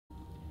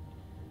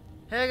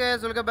Hey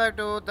guys, welcome back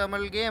to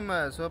Tamil Gamer.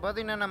 So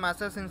பார்த்தீங்கன்னா நம்ம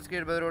Assassin's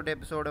Creed Brotherhood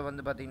எபிசோட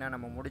வந்து பார்த்தீங்கன்னா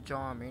நம்ம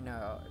முடித்தோம்.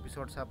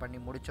 எபிசோட்ஸாக பண்ணி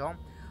முடித்தோம்.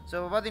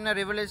 ஸோ பார்த்தீங்கன்னா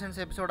ரிவலேஷன்ஸ்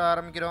எபிசோட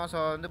ஆரம்பிக்கிறோம்.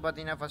 ஸோ வந்து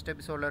பார்த்தீங்கன்னா ஃபஸ்ட்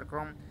எபிசோடில்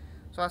இருக்கிறோம்.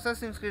 ஸோ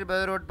Assassin's Creed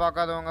Brotherhood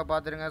பார்க்காதவங்க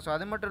பார்த்துருங்க. ஸோ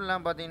அது மட்டும்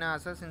இல்லாமல் பார்த்தீங்கன்னா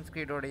Assassin's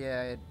Creedோடைய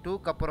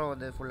 2க்கு அப்புறம்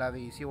வந்து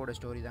ஃபுல்லாகவே இசியோட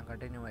ஸ்டோரி தான்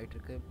கண்டினியூ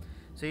ஆகிட்டுருக்கு.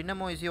 ஸோ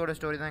இன்னமும் இசியோட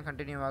ஸ்டோரி தான்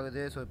கண்டினியூ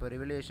ஆகுது. ஸோ இப்போ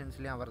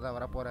ரிவலேஷன்ஸ்லேயும் அவர் தான்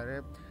வரப்போகிறாரு.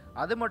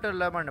 அது மட்டும்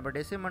இல்லாமல் நம்ம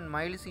டெசிமன்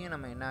மைல்ஸையும்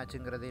நம்ம என்ன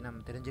ஆச்சுங்கிறதையும்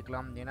நம்ம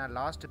தெரிஞ்சுக்கலாம். ஏன்னா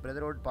லாஸ்ட்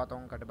Brotherhood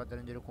பார்த்தவங்க கண்டிப்பாக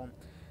தெரிஞ்சிருக்கும்.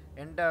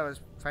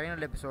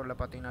 ஃபைனல் எபிசோடில்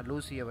பார்த்தீங்கன்னா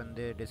லூசியை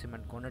வந்து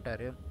டெசிமன்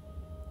கொண்டுட்டார்.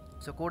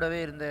 ஸோ கூடவே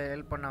இருந்த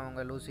ஹெல்ப்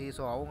பண்ணவங்க லூசி.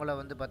 ஸோ அவங்கள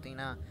வந்து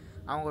பார்த்திங்கன்னா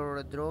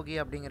அவங்களோட துரோகி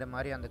அப்படிங்கிற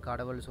மாதிரி அந்த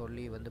கடவுள்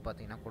சொல்லி வந்து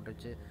பார்த்திங்கன்னா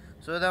கொண்டுச்சு.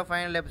 ஸோ இதான்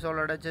ஃபைனல்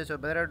எபிசோட் அடைச்சு. ஸோ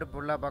Brotherhood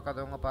ஃபுல்லாக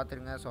பார்க்காதவங்க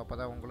பார்த்துருங்க. ஸோ அப்போ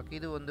தான் உங்களுக்கு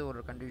இது வந்து ஒரு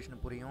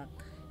கண்டிஷன் புரியும்.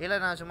 இல்லை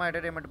நான் சும்மா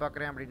என்டர்டெயின்மெண்ட்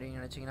பார்க்குறேன் அப்படின்னு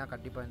நினச்சிங்கன்னா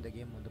கண்டிப்பாக இந்த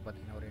கேம் வந்து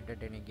பார்த்திங்கன்னா ஒரு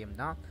என்டர்டெய்னிங் கேம்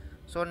தான்.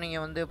 ஸோ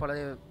நீங்கள் வந்து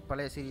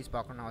பழைய சீரீஸ்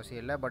பார்க்கணுன்னு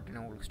அவசியம் இல்லை. பட்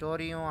உங்களுக்கு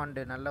ஸ்டோரியும்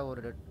அண்டு நல்ல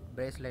ஒரு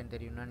பேஸ் லைன்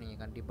தெரியும்னா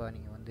நீங்கள் கண்டிப்பாக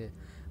நீங்கள் வந்து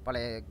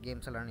பழைய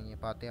கேம்ஸ் எல்லாம்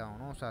நீங்கள் பார்த்தே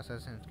ஆகணும். So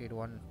Assassin's Creed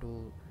 1, 2,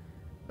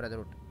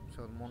 Brotherhood.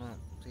 So 3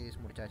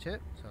 series முடிச்சாச்சு.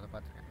 ஸோ அதை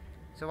பார்த்துருக்கேன்.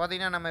 ஸோ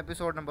பார்த்தீங்கன்னா நம்ம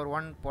எபிசோட் நம்பர்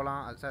 1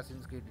 போகலாம்.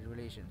 Assassin's Creed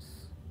Revelations.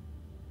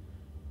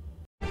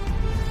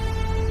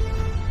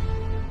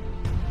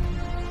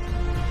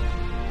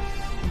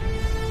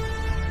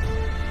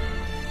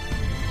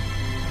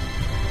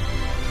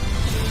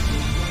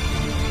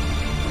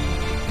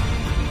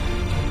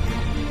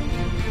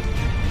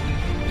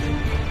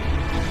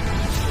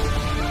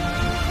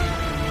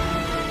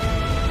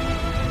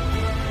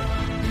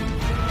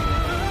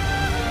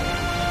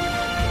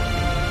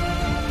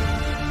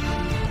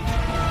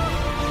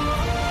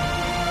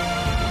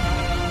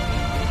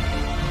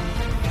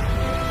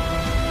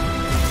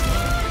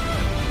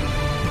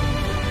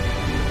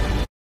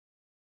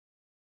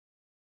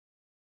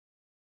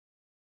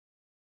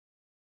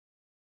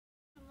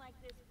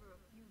 Like this for a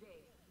few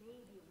days,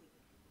 maybe a week.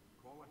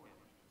 Go ahead.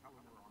 Tell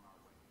them we're on our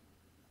way.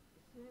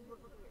 As soon as we're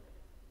clear.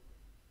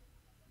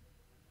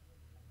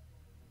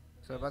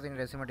 So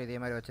பார்த்தீங்கன்னா டெசிமெண்ட் இதே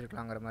மாதிரி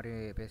வச்சுருக்கலாங்கிற மாதிரி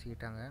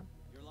பேசிக்கிட்டாங்க.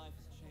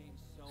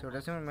 ஸோ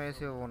டெசிமெண்ட்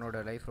மேசி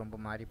உன்னோட லைஃப் ரொம்ப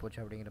மாறி போச்சு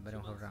அப்படிங்கிற மாதிரி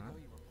அவங்க சொல்கிறாங்க.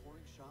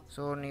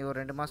 ஸோ நீ ஒரு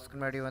 2 மாதத்துக்கு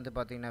முன்னாடி வந்து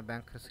பார்த்தீங்கன்னா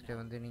பேங்கர்ஸ்கிட்ட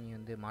வந்து நீங்கள்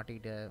வந்து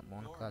மாட்டிக்கிட்ட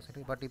உனக்கு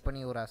காசு. பட் இப்போ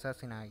நீ ஒரு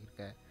அசாசின்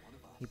ஆகியிருக்க.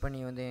 இப்போ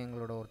நீ வந்து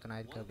எங்களோட ஒருத்தன்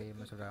ஆகிருக்க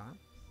அப்படின்னு சொல்கிறாங்க.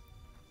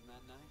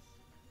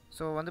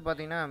 ஸோ வந்து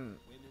பார்த்திங்கன்னா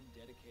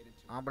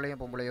ஆம்பளையோ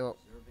பொம்பளையோ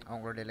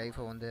அவங்களுடைய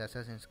லைஃப்பை வந்து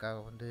அசாசின்ஸ்க்காக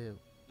வந்து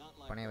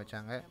பணைய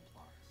வச்சாங்க.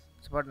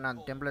 ஸோ பட்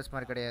நான் டெம்ப்ளர்ஸ்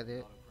மாதிரி கிடையாது.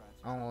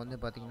 அவங்க வந்து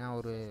பார்த்திங்கன்னா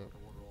ஒரு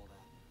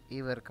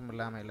ஈவர்க்கம்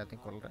இல்லாமல்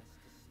எல்லாத்தையும் கொள்கிற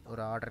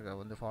ஒரு ஆர்டரை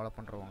வந்து ஃபாலோ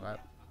பண்ணுறவங்க.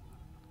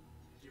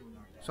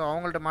 ஸோ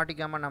அவங்கள்ட்ட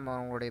மாட்டிக்காமல் நம்ம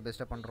அவங்களுடைய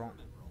பெஸ்ட்டை பண்ணுறோம்.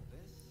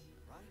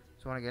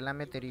 ஸோ உனக்கு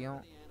எல்லாமே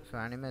தெரியும். ஸோ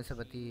அனிமல்ஸை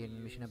பற்றி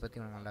மிஷினை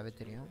பற்றி உனக்கு நல்லாவே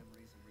தெரியும்.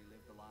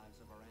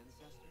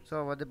 ஸோ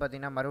வந்து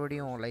பார்த்திங்கன்னா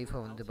மறுபடியும் லைஃப்பை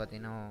வந்து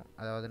பார்த்திங்கன்னா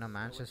அதாவது நம்ம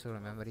ஆன்சஸ்டரோட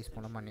மெமரிஸ்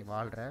மூலமாக நீ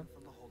வாழ்கிற.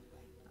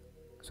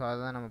 ஸோ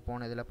அதுதான் நம்ம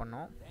போன இதில்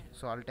பண்ணோம்.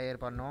 ஸோ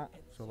அல்டையர் பண்ணோம்.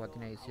 ஸோ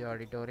பார்த்திங்கன்னா இசியோ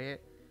ஆடிட்டோரே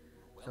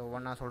ஸோ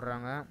ஒன்றா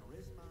சொல்கிறாங்க.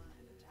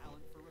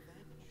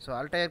 ஸோ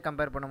அல்டையர்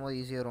கம்பேர் பண்ணும்போது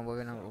ஈஸியாக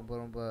ரொம்பவே ரொம்ப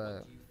ரொம்ப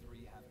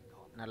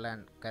நல்ல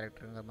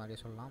கேரக்டருங்கிற மாதிரி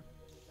சொல்லலாம்.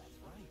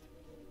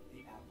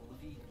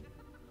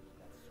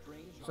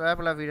 ஸோ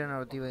ஆப்பிள் ஆஃப் ஈடனை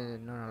பற்றி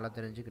இன்னும் நல்லா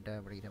தெரிஞ்சுக்கிட்டேன்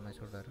அப்படிங்கிற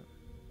மாதிரி சொல்கிறாரு.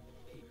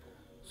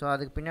 ஸோ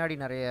அதுக்கு பின்னாடி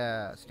நிறைய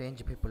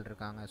ஸ்ட்ரேஞ்ச் பீப்புள்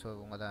இருக்காங்க. ஸோ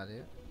இவங்க தான் அது.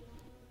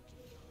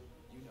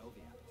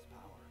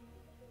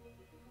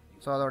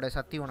 ஸோ அதோடைய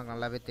சக்தி உனக்கு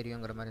நல்லாவே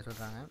தெரியுங்கிற மாதிரி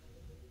சொல்கிறாங்க.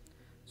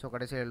 ஸோ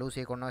கடைசியில்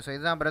லூசியை கொண்டோம். ஸோ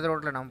இதுதான்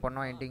Brotherhoodல நம்ம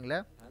பண்ணோம் எண்டிங்கில்.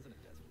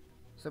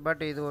 ஸோ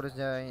பட் இது ஒரு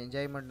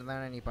என்ஜாய்மெண்ட்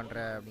தானே நீ பண்ணுற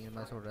அப்படிங்கிற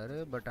மாதிரி சொல்கிறாரு.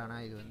 பட்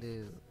ஆனால் இது வந்து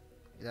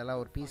இதெல்லாம்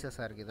ஒரு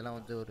பீசஸாக இருக்குது. இதெல்லாம்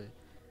வந்து ஒரு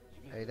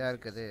இதாக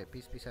இருக்குது,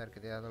 பீஸாக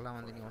இருக்குது. அதெல்லாம்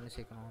வந்து நீ ஒன்று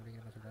சேர்க்கணும்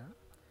அப்படிங்கிற மாதிரி சொல்கிறேன்.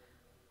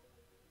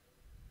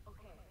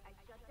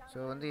 ஸோ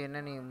வந்து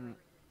என்ன நீ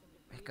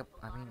மேக்கப்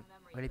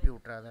எழுப்பி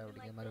விட்றாத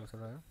அப்படிங்கிற மாதிரி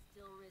சொல்கிறாரு.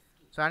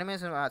 ஸோ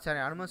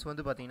அனிமல்ஸ்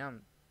வந்து பார்த்தீங்கன்னா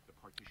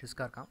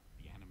ரிஸ்காக இருக்கான்.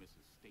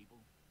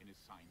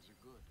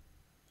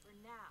 For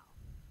now.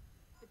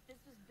 But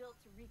this was built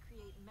to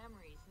recreate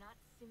memories, not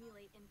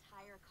simulate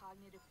entire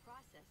cognitive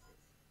processes.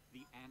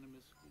 The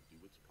Animus will do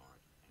its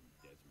part, and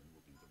Desmond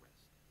will do the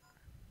rest.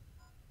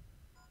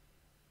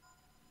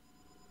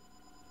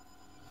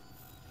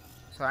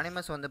 So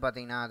animals வந்து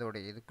பார்த்தீங்கன்னா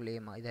அதோடைய இதுக்குள்ளேயே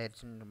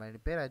இதாகிடுச்சுன்ற மாதிரி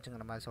ரிப்பேர்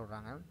ஆயிடுச்சுங்கிற மாதிரி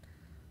சொல்கிறாங்க.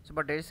 ஸோ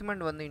பட்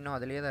டெசிமெண்ட் வந்து இன்னும்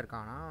அதிலே தான்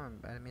இருக்கானா,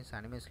 மீன்ஸ்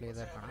அனிமல்ஸ்லேயே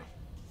தான் இருக்கானா.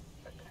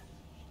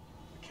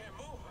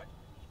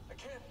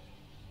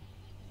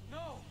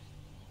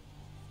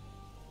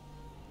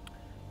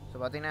 ஸோ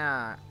பார்த்தீங்கன்னா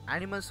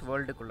அனிமல்ஸ்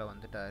வேர்ல்டுக்குள்ளே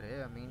வந்துட்டார்.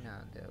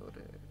 அந்த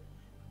ஒரு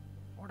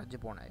உடஞ்சி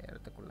போன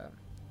இடத்துக்குள்ளே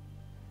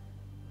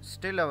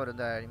ஸ்டில் அவர்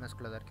இந்த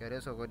அனிமல்ஸ்குள்ளே தான் இருக்கார்.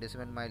 So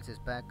டெசிமெண்ட் miles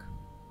is back.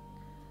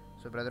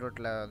 So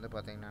Brotherhoodல வந்து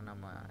பார்த்திங்கன்னா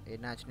நம்ம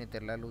என்ன ஆச்சுன்னே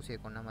தெரில. லூசியை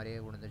கொண்ட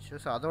மாதிரியே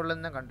விழுந்துருச்சு. ஸோ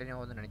அதோடலேருந்து தான் கண்டினியூ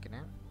ஆகுதுன்னு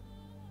நினைக்கிறேன்.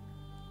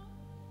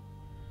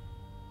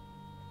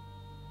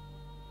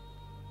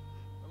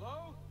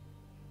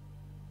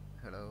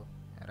 ஹலோ,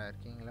 யாராக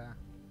இருக்கீங்களா?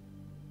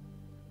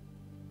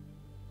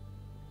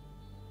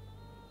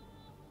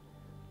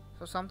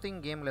 ஸோ சம்திங்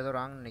கேமில் ஏதோ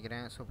ராங்னு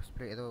நினைக்கிறேன். ஸோ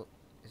ஏதோ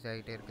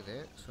இதாகிட்டே இருக்குது.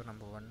 ஸோ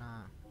நம்ம ஒன்றா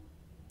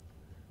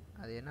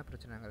அது என்ன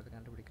பிரச்சனைங்கிறது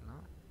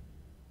கண்டுபிடிக்கலாம்.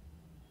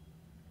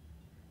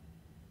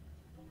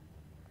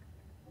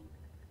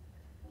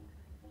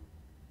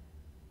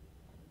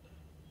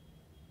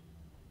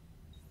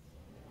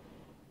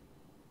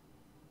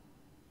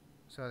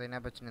 ஸோ அது என்ன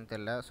பிரச்சனைன்னு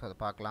தெரில. ஸோ அதை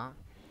பார்க்கலாம்.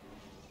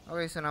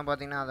 ஓகே, ஸோ நான்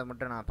பார்த்தீங்கன்னா அதை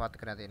மட்டும் நான்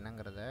பார்த்துக்கிறேன் அது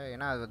என்னங்கிறத.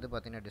 ஏன்னா அது வந்து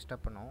பார்த்தீங்கன்னா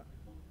டிஸ்டர்ப் பண்ணும்.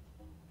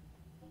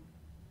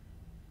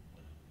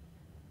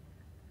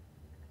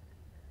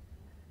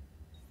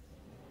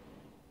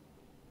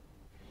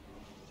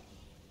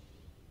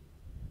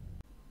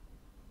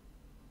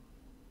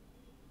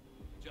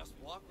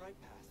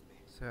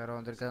 ஸோ யாரோ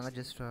வந்திருக்காங்க.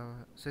 ஜஸ்ட்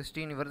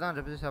 16 இவர் தான்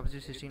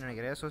சப்ஜெக்ட் 16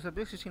 நினைக்கிறேன். ஸோ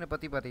சப்ஜெக்ட் 16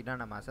 பற்றி பார்த்தீங்கன்னா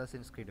நம்ம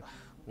அசாசின்ஸ் கிரீட்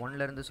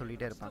 1லேருந்து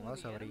சொல்லிகிட்டே இருப்பாங்க.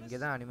 ஸோ அவர் இங்கே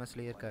தான்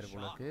அனிமஸ்லேயே இருக்கார்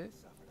போலக்கு.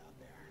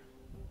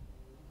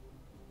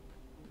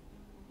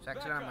 ஸோ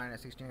ஆக்சுவலாக நம்ம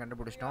 16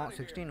 கண்டுபிடிச்சிட்டோம்.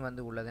 16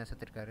 வந்து உள்ளே தான்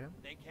செத்துருக்காரு.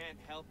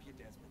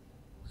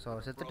 So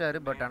our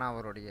செத்துட்டாரு. பட் ஆனால்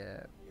அவருடைய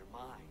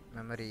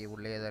மெமரி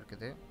உள்ளே தான்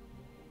இருக்குது.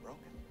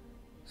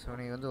 ஸோ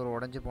நீ வந்து ஒரு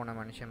உடஞ்சி போன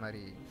மனுஷன்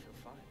மாதிரி.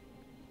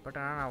 பட்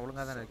ஆனால் நான்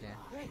ஒழுங்காக தான் இருக்கேன்.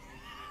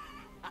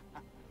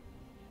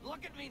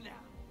 Look at me now.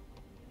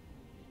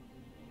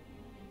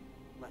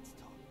 Let's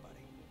talk,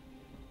 buddy.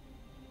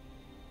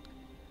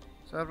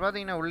 So அவர்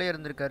பார்த்தீங்கன்னா உள்ளே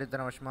இருந்திருக்காரு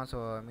இத்தனை வருஷமாக. ஸோ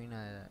ஐ மீன்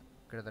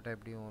கிட்டத்தட்ட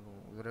எப்படியும்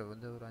இவர்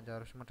வந்து ஒரு 5-6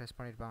 வருஷமாக டெஸ்ட்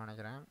பண்ணியிருப்பாங்க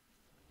நினைக்கிறேன்.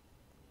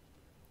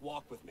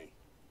 Walk with me.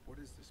 What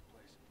is this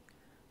place?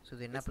 So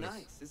இது என்ன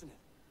பிளேஸ்?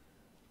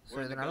 ஸோ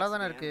இது நல்லா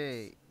தானே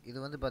இருக்குது. இது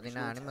வந்து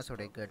பார்த்தீங்கன்னா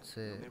அனிமஸோடைய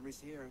கட்ஸு.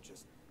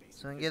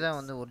 ஸோ இங்கே தான்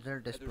வந்து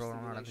ஒரிஜினல் டெஸ்ட்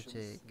ப்ரோக்ராம்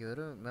நடந்துச்சு. இங்கே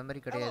வெறும்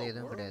மெமரி கிடையாது,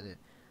 எதுவும் கிடையாது.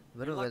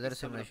 வெறும் வெதர்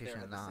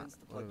சிமுலேஷன் தான்.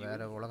 ஒரு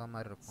வேறு உலகம்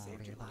மாதிரி இருக்கும்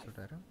அப்படின்னு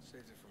சொல்லிட்டாரு.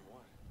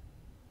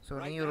 ஸோ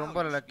நீங்கள் ரொம்ப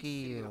லக்கி,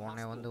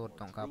 உன்னை வந்து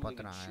ஒருத்தவங்க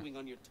காப்பாற்றுறாங்க.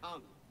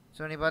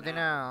 ஸோ நீ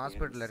பார்த்தீங்கன்னா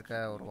ஹாஸ்பிட்டலில் இருக்க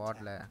ஒரு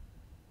வார்டில்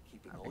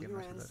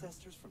அப்படின்னு சொல்கிறாரு.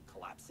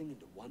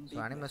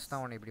 ஸோ அனிமஸ்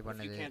தான் உன்னை இப்படி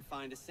பண்ணுது.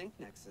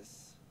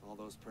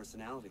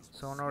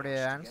 ஸோ உன்னோடைய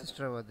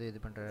ஆன்சிஸ்டரை வந்து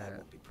இது பண்ணுற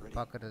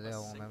பார்க்குறது,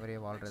 அவங்க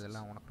மெமரியை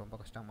வாழ்கிறதெல்லாம் உனக்கு ரொம்ப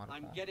கஷ்டமாக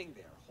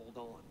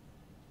இருக்கும்.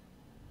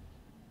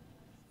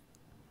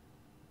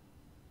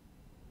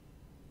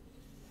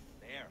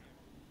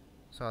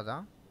 ஸோ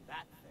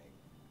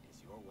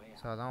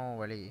அதான்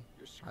வழி,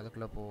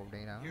 அதுக்குள்ளே போ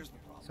அப்படிங்கிறாங்க.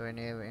 ஸோ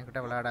என்கிட்ட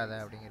விளையாடாத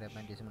அப்படிங்கிற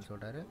மாதிரி டிசிமன்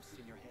சொல்கிறாரு.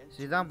 ஸோ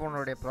இதுதான்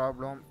பொண்ணுடைய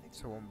ப்ராப்ளம்.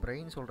 ஸோ உன்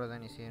பிரெயின் சொல்கிறத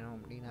நீ செய்யணும்.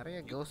 அப்படி நிறைய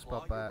கோஸ்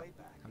பார்ப்ப,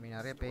 அப்படி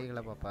நிறைய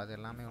பேய்களை பார்ப்ப. அது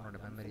எல்லாமே உன்னோட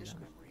மெமரி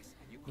தான்.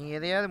 நீ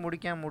எதையாவது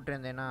முடிக்காமல்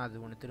விட்டுருந்தேன்னா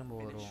அது ஒன்று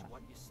திரும்ப வரும்.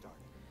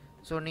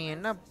 ஸோ நீ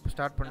என்ன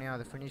ஸ்டார்ட் பண்ணியோ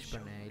அதை ஃபினிஷ்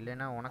பண்ணு,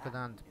 இல்லைன்னா உனக்கு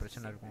தான் அந்த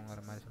பிரச்சனை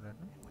இருக்குங்கிற மாதிரி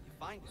சொல்கிறாரு.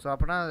 ஸோ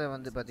அப்படின்னா அதை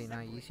வந்து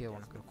பார்த்திங்கன்னா ஈஸியாக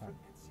உனக்கு இருக்கும்.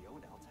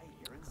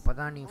 அப்போ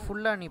தான் நீ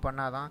ஃபுல்லாக நீ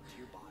பண்ணாதான்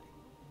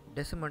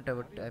டெசிமெண்ட்டை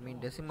விட்டு, ஐ மீன்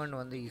டெசிமெண்ட்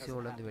வந்து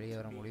ஈஸியோலேருந்து வெளியே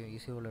வர முடியும்.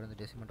 ஈஸியோலேருந்து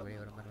டெசிமெண்ட் வெளியே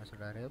வர மாதிரி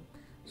சொல்கிறாரு.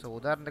 ஸோ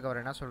உதாரணத்துக்கு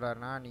அவர் என்ன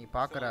சொல்கிறாருன்னா, நீ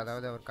பார்க்குற,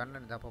 அதாவது அவர்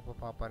கண்ணன் அப்பப்போ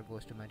பார்ப்பார்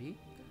கோஸ்ட் மாதிரி.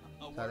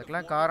 ஸோ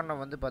அதுக்கெலாம்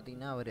காரணம் வந்து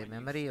பார்த்திங்கன்னா அவர்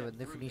மெமரியை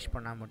வந்து ஃபினிஷ்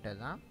பண்ணாமட்டது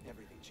தான்.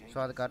 ஸோ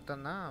அதுக்கு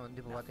அர்த்தம் தான்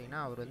வந்து இப்போ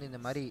பார்த்திங்கன்னா அவர் வந்து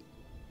இந்த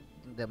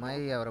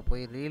மாதிரி அவரை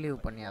போய்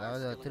ரீலீவ் பண்ணி,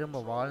 அதாவது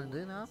திரும்ப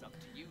வாழ்ந்துனா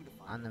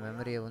அந்த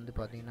மெமரியை வந்து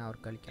பார்த்திங்கன்னா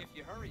அவர் கழிக்கணும்.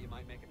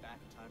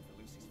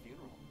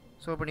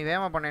 ஸோ இப்போ நீ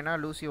வேகமாக பண்ணேன்னா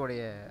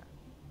லூசியோடைய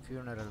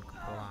ஃபியூனரலுக்கு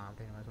போகலாம்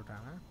அப்படின்னு மாதிரி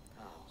சொல்கிறாங்க.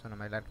 ஸோ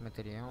நம்ம எல்லாருக்குமே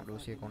தெரியும்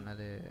லூசியை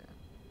கொண்டது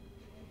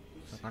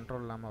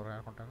கண்ட்ரோல் இல்லாமல் அவர்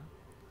யார் கொண்டாங்க.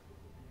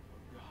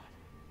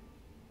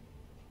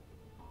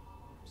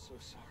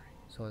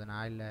 ஸோ அது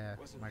நான் இல்லை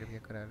மறுபடியும்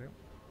கேட்குறாரு.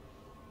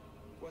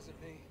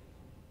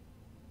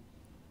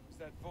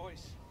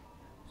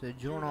 ஸோ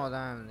ஜூனோ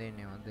தான் வந்து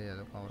என்னை வந்து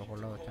அதுக்கு அவரை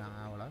கொள்ள வச்சாங்க.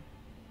 அவளை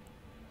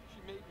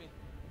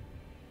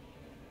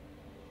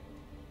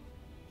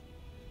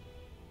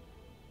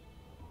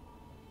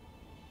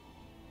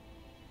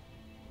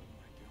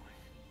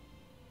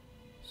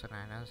ஸோ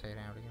நான் என்ன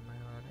செய்கிறேன் அப்படிங்கிற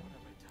மாதிரி வராது.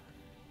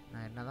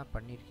 நான் என்ன தான்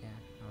பண்ணியிருக்கேன்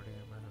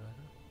அப்படிங்கிற மாதிரி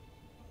வராது.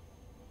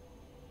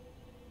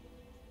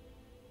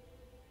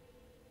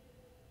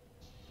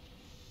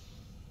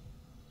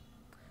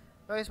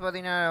 வயசு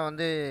பார்த்தீங்கன்னா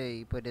வந்து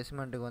இப்போ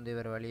டெசிமெண்ட்டுக்கு வந்து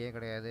வேறு வழியே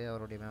கிடையாது.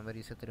 அவருடைய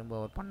மெமரிஸை திரும்ப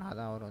அவர் பண்ணால்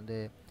தான் அவர் வந்து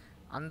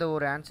அந்த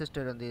ஒரு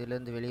ஆன்சிஸ்டர் வந்து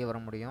இதுலேருந்து வெளியே வர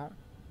முடியும்.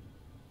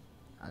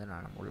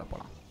 அதனால் நம்ம உள்ளே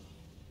போகலாம்.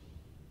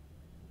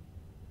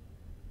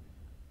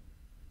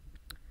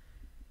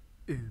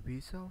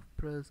 Ubisoft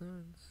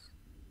presents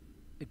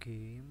a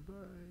game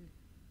by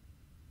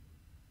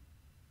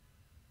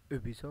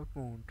Ubisoft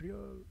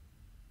Montreal,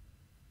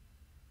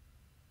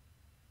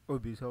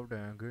 Ubisoft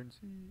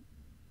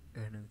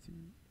NC,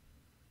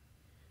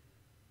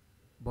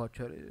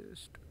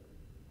 Butcherist,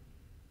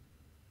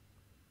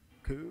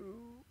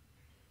 Cool,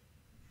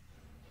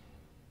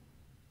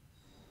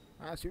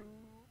 Asu,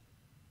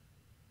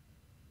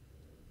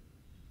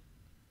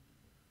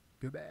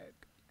 Quebec,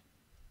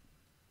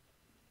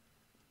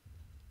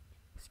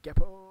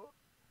 Scapo.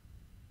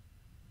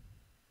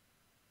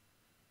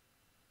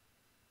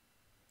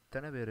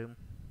 எத்தனை பேர்?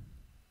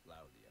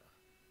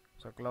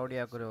 ஸோ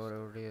க்ளௌடியாவுக்கு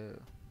ஒரு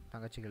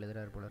தங்கச்சிக்கு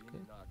எழுதுறாரு போல இருக்கு.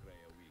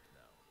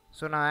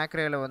 ஸோ நான்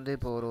ஆக்ரேயில் வந்து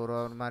இப்போ ஒரு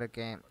வாரமாக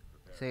இருக்கேன்.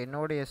 ஸோ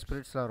என்னுடைய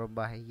ஸ்பிரிட்ஸ்லாம்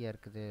ரொம்ப ஹையாக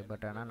இருக்குது.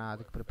 பட் ஆனால் நான்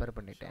அதுக்கு ப்ரிப்பேர்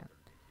பண்ணிட்டேன்.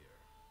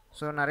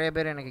 ஸோ நிறைய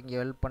பேர் எனக்கு இங்கே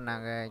ஹெல்ப்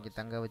பண்ணாங்க, இங்கே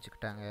தங்க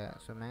வச்சுக்கிட்டாங்க.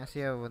 ஸோ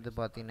மேசியாவை வந்து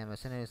பார்த்தீங்கன்னா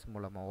மெசனரிஸ்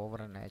மூலமாக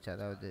ஓவர் ஆச்சு,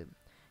 அதாவது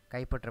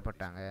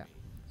கைப்பற்றப்பட்டாங்க.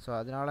 ஸோ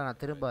அதனால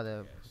நான் திரும்ப அதை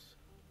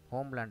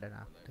ஹோம்லேண்டை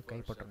நான் வந்து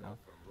கைப்பற்றணும்.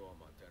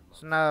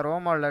 ஸோ நான்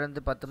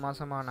ரோமாவிலேருந்து 10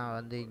 மாதமாக நான்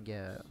வந்து இங்கே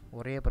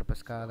ஒரே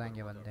பர்பஸ்க்காக தான்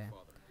இங்கே வந்தேன்.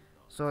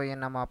 ஸோ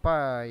நம்ம அப்பா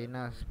என்ன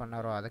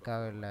பண்ணாரோ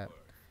அதுக்காக இல்லை.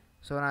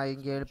 ஸோ நான்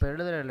இங்கே இப்போ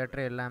எழுதுகிற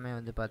லெட்ரு எல்லாமே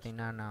வந்து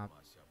பார்த்திங்கன்னா நான்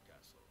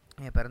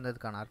என்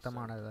பிறந்ததுக்கான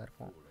அர்த்தமானதாக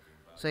இருக்கும்.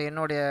 ஸோ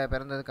என்னுடைய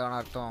பிறந்ததுக்கான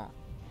அர்த்தம்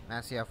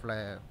மேசியாஃபில்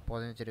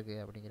புதைஞ்சிருக்கு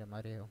அப்படிங்கிற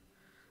மாதிரி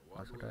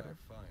சொல்கிறாரு.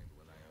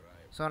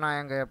 ஸோ நான்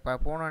அங்கே இப்போ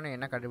போனோன்னே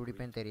என்ன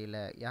கண்டுபிடிப்பேன்னு தெரியல.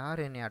 யார்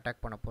என்னை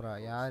அட்டாக் பண்ண போகிறா,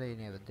 யார்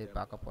என்னை வந்து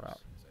பார்க்க போகிறா?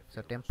 ஸோ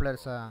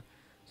டெம்ப்ளர்ஸாக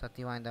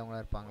சக்தி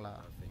வாய்ந்தவங்களாக இருப்பாங்களா?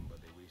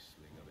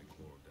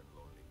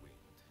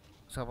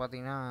 ஸோ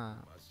பார்த்திங்கன்னா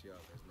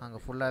அங்கே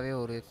ஃபுல்லாகவே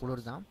ஒரு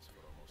குளிர் தான்.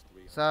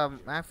 ஸோ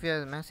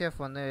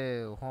மேசியாஃப் வந்து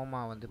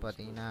ஹோமா வந்து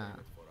பார்த்திங்கன்னா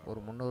ஒரு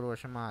 300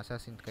 வருஷமாக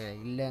அசாசின்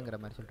இல்லைங்கிற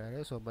மாதிரி சொல்கிறாரு.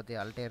 ஸோ பற்றி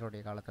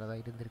அல்டேரோடைய காலத்தில்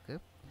தான் இருந்திருக்கு.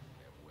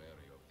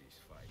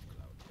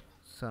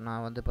 ஸோ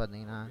நான் வந்து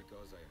பார்த்தீங்கன்னா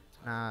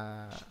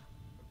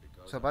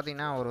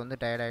அவர் வந்து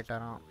டயர்ட்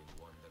ஆகிட்டாராம்.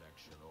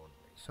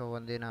 ஸோ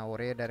வந்து நான்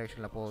ஒரே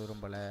டைரெக்ஷனில் போக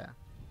விரும்பலை.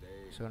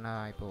 ஸோ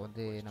நான் இப்போ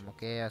வந்து நம்ம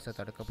கேஆஸை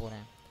தடுக்க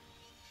போகிறேன்.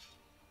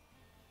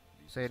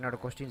 ஸோ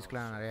என்னோடய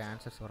கொஸ்டின்ஸ்க்கெலாம் நிறைய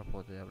ஆன்சர்ஸ்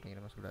வரப்போகுது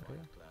அப்படிங்கிற மாதிரி சொல்கிறாரு.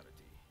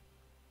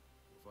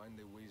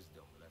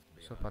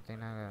 ஸோ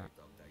பார்த்தீங்கன்னா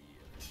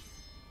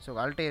ஸோ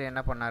அல்டேர்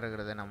என்ன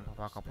பண்ணாருங்கிறத நம்ம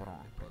பார்க்க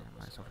போகிறோம் அப்படிங்கிற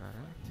மாதிரி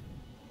சொல்கிறாரு.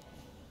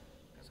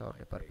 ஸோ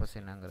அவருடைய பர்பஸ்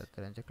என்னங்கிறத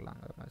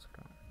தெரிஞ்சுக்கலாங்கிற மாதிரி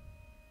சொல்கிறாங்க.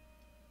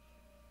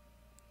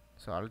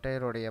 ஸோ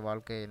அல்டேரோடைய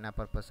வாழ்க்கை என்ன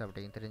பர்பஸ்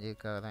அப்படின்னு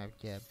தெரிஞ்சுக்காக தான்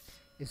இங்கே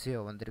இசியோ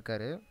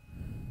வந்திருக்காரு.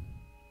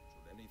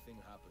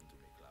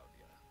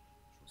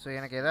 ஸோ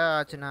எனக்கு எதாவது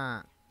ஆச்சுன்னா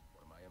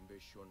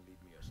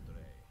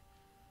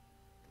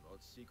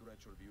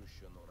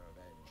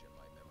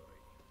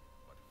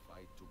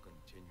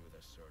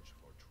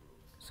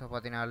ஸோ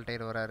பார்த்தீங்கன்னா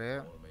அல்டைர் வராரு.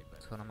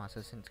 ஸோ நம்ம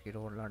அசசின்ஸ் கிரீட்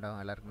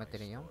விளையாண்டவங்க எல்லாருக்குமே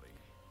தெரியும்.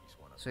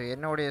 ஸோ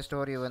என்னுடைய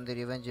ஸ்டோரி வந்து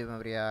ரிவெஞ்ச்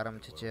மெமரியாக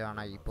ஆரம்பிச்சிச்சு.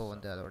 ஆனால் இப்போ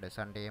வந்து அதோடைய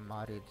சண்டையே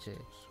மாறிடுச்சு.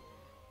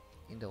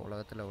 இந்த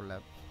உலகத்தில் உள்ள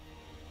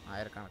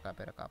ஆயிரக்கணக்கான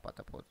பேரை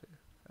காப்பாற்ற போகுது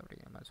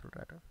அப்படிங்கிற மாதிரி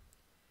சொல்கிறாரு.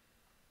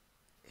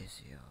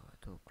 ஈஸியாக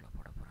தூக்கில்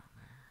போட போகிறாங்க,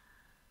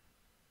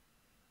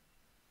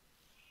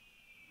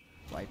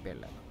 வாய்ப்பே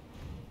இல்லை.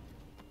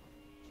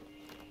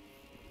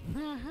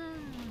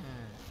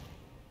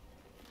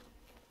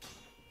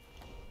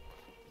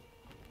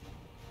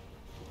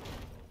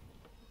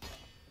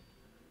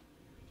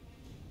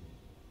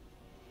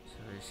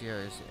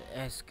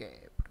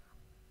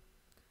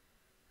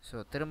 ஸோ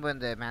திரும்ப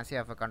இந்த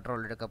மேசியாஃபை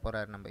கண்ட்ரோல் எடுக்க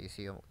போகிறார் நம்ம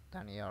இசியோ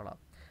தனியாலாம்.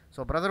 ஸோ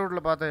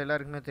பிரதர்ஹுட்டில் பார்த்தா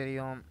எல்லாருக்குமே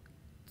தெரியும்,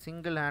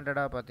 சிங்கிள்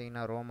ஹேண்டடாக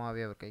பார்த்தீங்கன்னா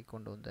ரோமாவே அவர் கை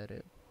கொண்டு வந்தார்.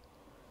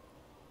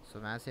 ஸோ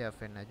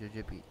மேசியாஃப் என்ன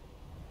ஜுஜுபி.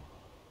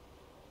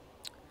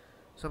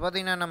 ஸோ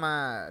பார்த்திங்கன்னா நம்ம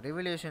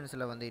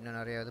ரிவல்யூஷன்ஸில் வந்து இன்னும்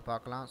நிறைய இது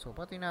பார்க்கலாம். ஸோ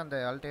பார்த்திங்கன்னா அந்த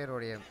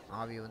அல்டேரோடைய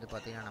ஆவி வந்து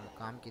பார்த்திங்கன்னா நம்ம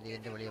காமிக்குது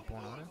எந்த வழியாக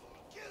போனோம்.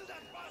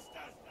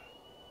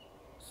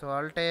 ஸோ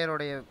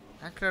அல்டேரோடைய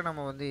ஆக்சுவலாக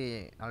நம்ம வந்து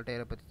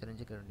அல்டேரை பற்றி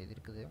தெரிஞ்சுக்க வேண்டியது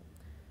இருக்குது.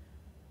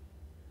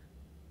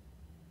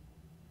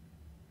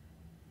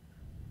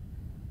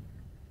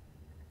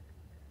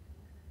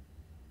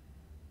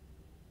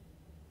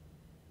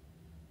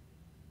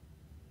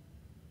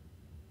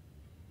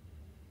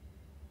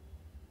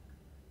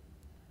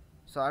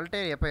 ஸோ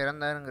அல்டேர் எப்போ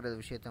இறந்தாருங்கிற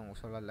விஷயத்தை அவங்க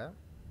சொல்லலை.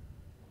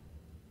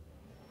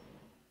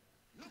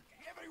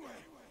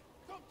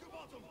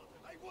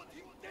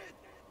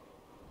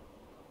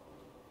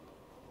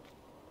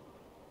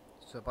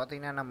 ஸோ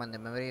பார்த்தீங்கன்னா நம்ம இந்த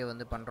மெமரியை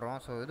வந்து பண்ணுறோம்.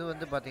 ஸோ இது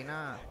வந்து பார்த்திங்கன்னா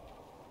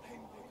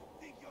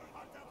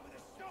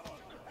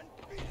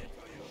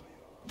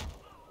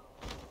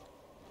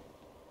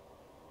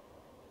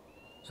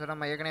ஸோ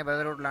நம்ம ஏற்கனவே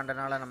பிரதர்ஹுட்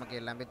விளாண்டனால நமக்கு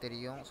எல்லாமே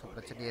தெரியும். ஸோ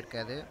பிரச்சனையே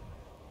இருக்காது.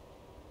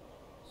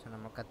 ஸோ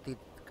நம்ம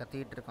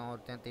கத்திக்கிட்டு இருக்கோம்,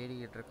 ஒருத்தன்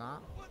தேடிக்கிட்டு இருக்கான்.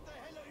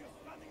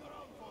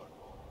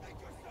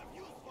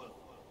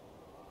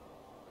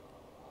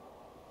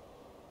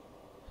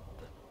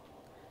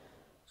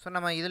 ஸோ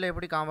நம்ம இதில்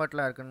எப்படி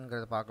காம்பேட்லாம்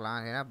இருக்குங்கிறத பார்க்கலாம்.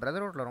 ஏன்னா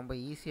பிரதர்ஹுட்டில் ரொம்ப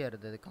ஈஸியாக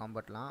இருந்தது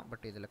காம்பேட்லாம்,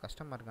 பட் இதில்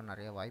கஷ்டமாக இருக்க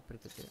நிறைய வாய்ப்பு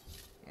இருக்குது.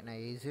 ஏன்னா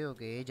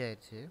ஈஸியாக ஏஜ்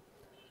ஆயிடுச்சு.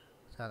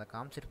 ஸோ அதை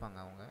காமிச்சிருப்பாங்க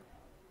அவங்க.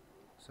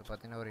 ஸோ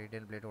பார்த்திங்கன்னா ஒரு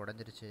இண்டியன் பிளேட்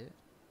உடஞ்சிருச்சு.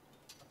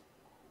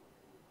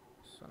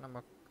 ஸோ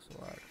நம்ம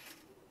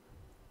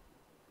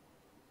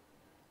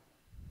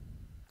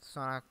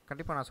நான்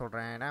கண்டிப்பாக நான்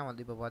சொல்கிறேன். ஏன்னா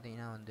வந்து இப்போ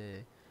பார்த்தீங்கன்னா வந்து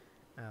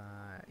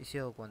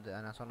இசியோவுக்கு வந்து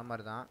நான் சொன்ன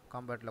மாதிரி தான்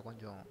காம்பேட்டில்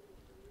கொஞ்சம்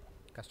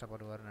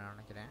கஷ்டப்படுவார்னு நான்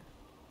நினைக்கிறேன்.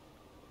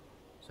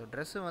 ஸோ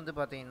ட்ரெஸ்ஸு வந்து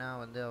பார்த்தீங்கன்னா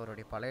வந்து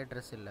அவருடைய பழைய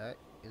ட்ரெஸ் இல்லை,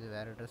 இது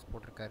வேறு ட்ரெஸ்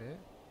போட்டிருக்காரு.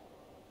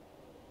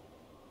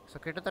 ஸோ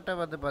கிட்டத்தட்ட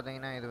வந்து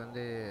பார்த்தீங்கன்னா இது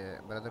வந்து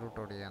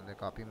பிரதர்ஹுட்டோடைய அந்த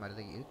காப்பி மாதிரி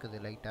தான்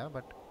இருக்குது லைட்டாக,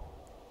 பட்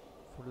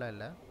ஃபுல்லாக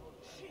இல்லை.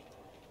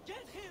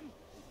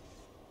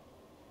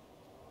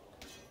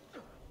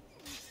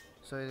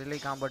 ஸோ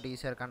இதுலேயும் காம்பேட்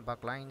ஈஸியாக இருக்கான்னு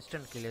பார்க்கலாம்,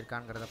 இன்ஸ்டன்ட் கில்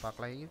இருக்காங்கிறத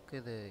பார்க்கலாம்.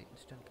 இருக்குது,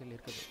 இன்ஸ்டன்ட் கில்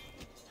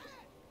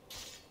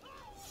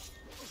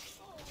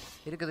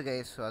இருக்குது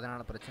கைஸ். ஸோ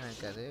அதனால் பிரச்சனை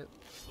இருக்காது.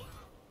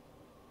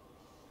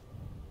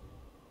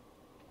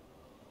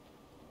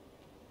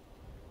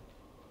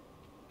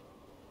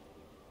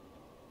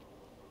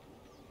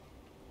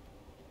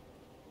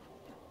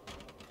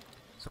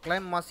 So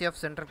claim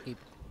மாசியாஃப் central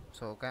keep.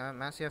 So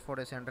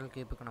மாசியாஃபோட central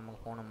கீப்புக்கு நமக்கு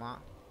போகணுமா?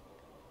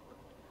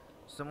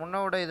 ஸோ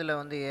முன்னோட இதில்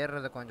வந்து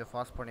ஏறுறதை கொஞ்சம்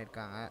ஃபாஸ்ட்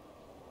பண்ணியிருக்காங்க,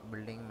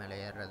 பில்டிங் மேலே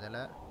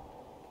ஏறுறதில்.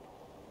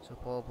 ஸோ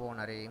போக போக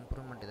நிறைய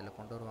இம்ப்ரூவ்மெண்ட் இதில்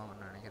கொண்டு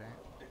வருவாங்கன்னு நினைக்கிறேன்.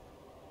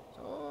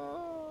 So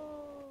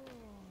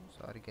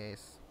sorry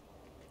case,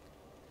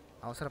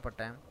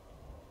 அவசரப்பட்டேன்.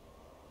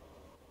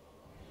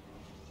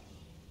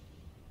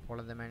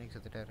 குழந்தை மேனிக்கு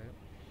செத்துட்டாரு.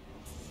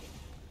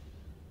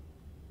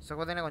 ஸோ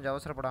பார்த்தீங்கன்னா கொஞ்சம்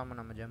அவசரப்படாமல்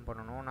நம்ம ஜம்ப்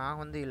பண்ணணும். நான்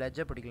வந்து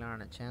லெஜ்ஜை பிடிக்கலாம்னு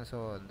நினச்சேன். ஸோ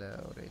அந்த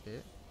ஒரு இது,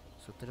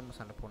 ஸோ திரும்ப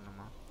சண்டை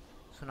போடணுமா?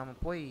 ஸோ நம்ம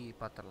போய்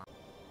பார்த்துடலாம்.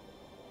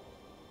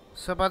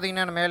 ஸோ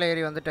பார்த்தீங்கன்னா மேலே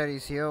ஏறி வந்துட்டார்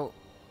இசியோ.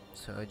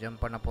 ஸோ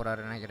ஜம்ப் பண்ண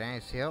போகிறாரு நினைக்கிறேன்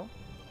இசியோ.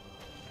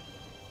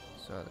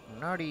 ஸோ அதுக்கு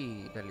முன்னாடி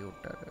தள்ளி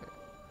விட்டார்.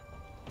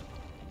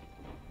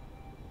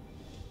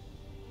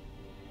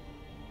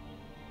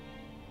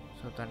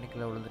 ஸோ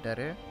தண்ணிக்குள்ளே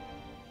விழுந்துட்டார்.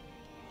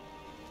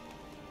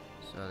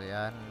 ஸோ அது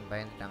யாருன்னு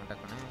பயந்துட்டாங்க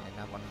டக்குன்னு.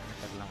 என்ன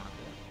பண்ணணுன்னு தெரியல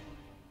உனக்கு.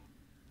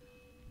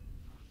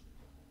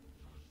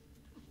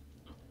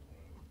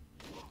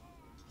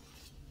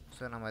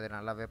 ஸோ நம்ம அதை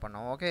நல்லாவே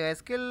பண்ணோம். Okay,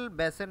 skill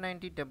Besant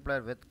 90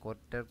 Templar with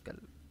கொட்டர்கள்.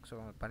 So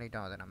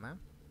பண்ணிட்டோம் அதை நம்ம.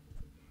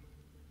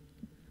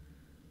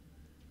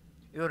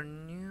 Your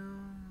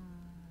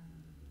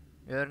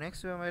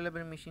next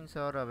available machines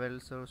are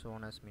available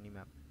shown as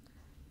மினிமேப்.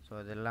 So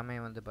அது எல்லாமே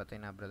வந்து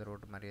பார்த்தீங்கன்னா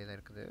பிரதர்ஹுட் மாதிரியே தான்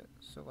இருக்குது.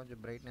 ஸோ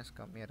கொஞ்சம் பிரைட்னஸ்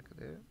கம்மியாக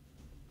இருக்குது.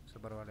 ஸோ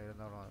பரவாயில்ல,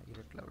 இருந்தாலும்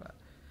இருட்டில் உள்ள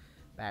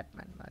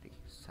பேட்மேன் மாதிரி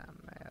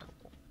செம்மையாக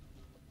இருக்கும்.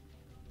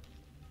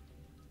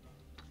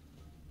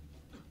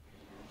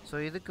 ஸோ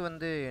இதுக்கு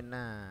வந்து என்ன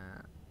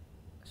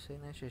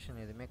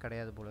சிக்னைசேஷன் எதுவுமே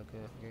கிடையாது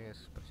போலக்கு.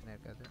 பிரச்சனை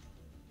இருக்காது.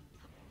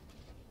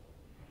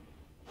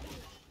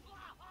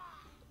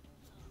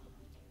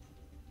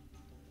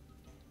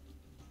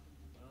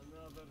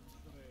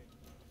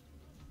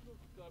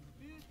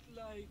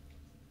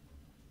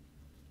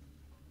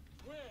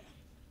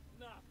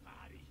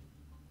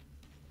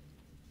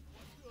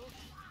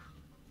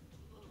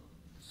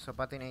 ஸோ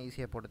பார்த்தீங்கன்னா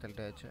ஈஸியாக போட்டு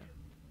தள்ளிட்டாச்சு.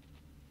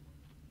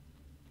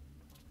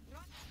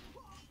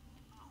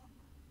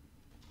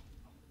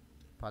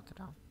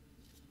 பார்த்துட்டான்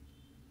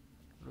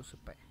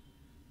லூசுப்பை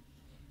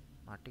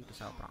மாட்டிக்கிட்டு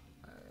சாப்பிட்றான்.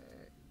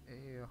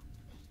 ஐயோ.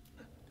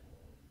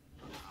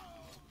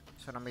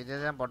 ஸோ நம்ம இதே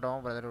தான்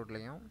போட்டோம்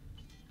பிரதர்ஹுட்லேயும்.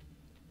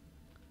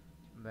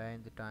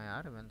 பயந்துட்டான்.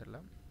 யார் வந்துடல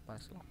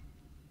பேசலாம்.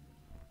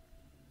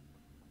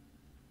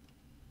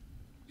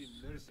 Be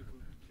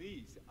merciful,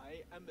 please. I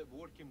am a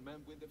working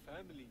man with a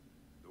family.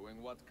 Doing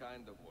what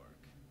kind of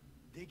work?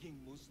 Digging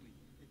mostly.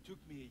 It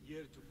took me a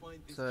year to find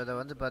this. So இதை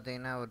வந்து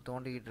பார்த்தீங்கன்னா அவர்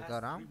தோண்டிக்கிட்டு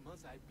இருக்காராம்.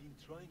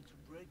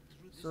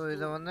 ஸோ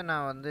இதை door. வந்து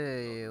நான் வந்து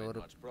Not made ஒரு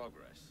much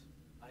progress.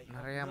 I have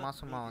நிறையா not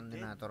மாதமாக made வந்து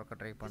it நான் yet. திறக்க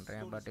ட்ரை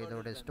பண்ணுறேன். stone பட் is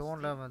இதோட solid and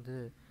ஸ்டோனில் stable. வந்து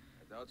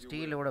I doubt you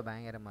ஸ்டீலோட will.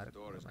 பயங்கரமாக The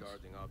door is இருக்குது.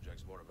 guarding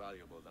objects more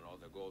valuable than all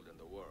the gold in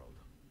the world.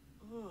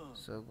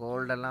 So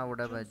கோல்டெல்லாம்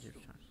விட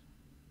budget.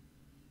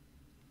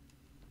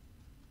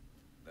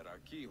 There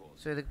are keyholes.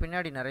 So இதுக்கு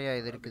பின்னாடி நிறைய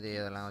இது இருக்குது.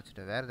 இதெல்லாம்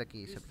வச்சுட்டு வேறு த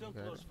கீஸ் The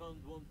அப்படிங்கிறாரு. Templars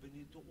found one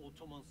beneath the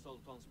Ottoman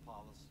Sultan's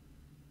palace.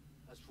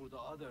 As for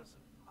the others,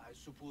 I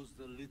suppose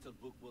the little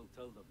book will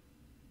tell them.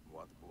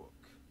 What book?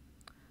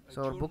 So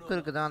ஒரு புக்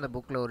இருக்குது தான். அந்த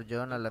புக்கில் ஒரு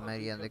ஜேர்னலில்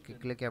மாதிரி அந்த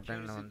கிக்லி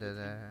கேப்டன் வந்து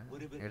இதை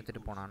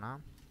எடுத்துகிட்டு போனான்னா.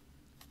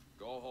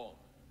 Go home.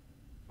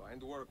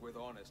 Find work with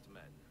honest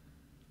men.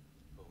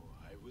 Oh,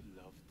 I would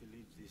love to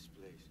leave this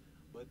place,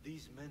 but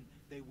these men,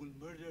 they will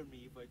murder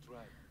me if I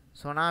try.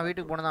 So நான்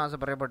வீட்டுக்கு போன தான்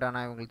ஆசைப்படுறேன். பட்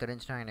ஆனால் இவங்களுக்கு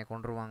தெரிஞ்சுனா என்னை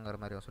கொண்டுருவாங்கிற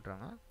மாதிரி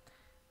சொல்கிறாங்க.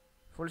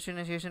 Full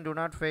சிக்னைசேஷன் to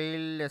not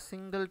fail a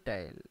single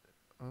tail.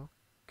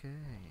 Okay,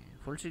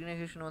 full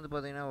சிக்னைசேஷன் வந்து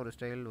பார்த்தீங்கன்னா ஒரு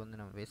ஸ்டைல்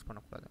வந்து நம்ம வேஸ்ட்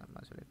பண்ணக்கூடாதுங்கிற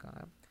மாதிரி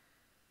சொல்லியிருக்காங்க.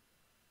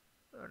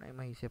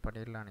 நம்ம ஈஸியாக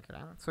பண்ணிடலாம்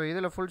நினைக்கிறேன். ஸோ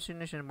இதில் ஃபுல்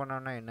சிக்னைசேஷன்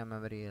பண்ணோன்னா என்ன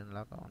மெமரி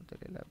அன்லாக் ஆகும்னு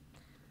தெரியல.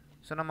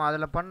 ஸோ நம்ம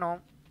அதில்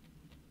பண்ணோம்.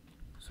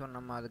 ஸோ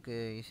நம்ம அதுக்கு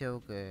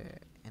ஈஸியாவுக்கு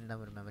எந்த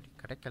ஒரு மெமரி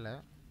கிடைக்கல.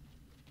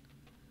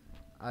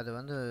 அது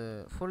வந்து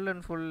ஃபுல்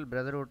அண்ட் ஃபுல்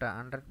பிரதர்ஹுட்டை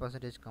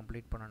 100%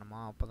 கம்ப்ளீட் பண்ணணுமா?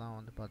 அப்போ தான்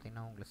வந்து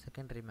பார்த்திங்கன்னா உங்களுக்கு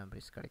செகண்டரி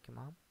மெமரிஸ்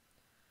கிடைக்குமா?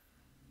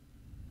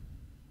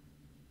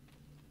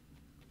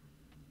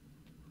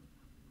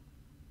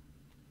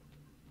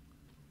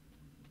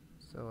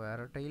 ஸோ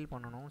வேறு டைல்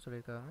பண்ணணும்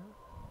சொல்லியிருக்காங்க.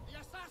 The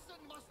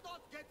assassin must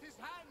not get his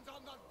hands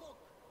on that book.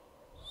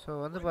 So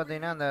வந்து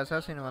பார்த்தீங்கன்னா அந்த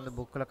அசாசின் வந்து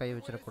புக்கில் கை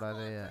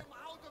வச்சிடக்கூடாது.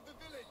 Out of the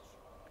village.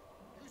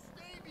 You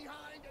stay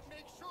behind and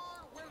make sure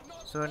we're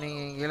not. So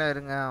நீங்கள் இங்கேலாம்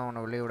இருங்க,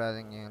 அவனை உள்ளே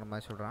விடாதீங்கிற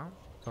மாதிரி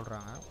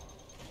சொல்கிறாங்க.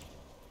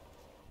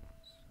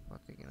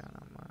 பார்த்தீங்கன்னா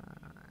நம்ம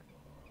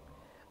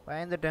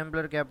find the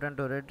Templar captain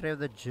to retrieve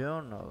the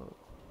journal.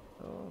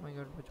 Oh my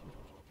god.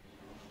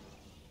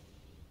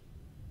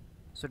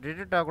 So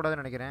detect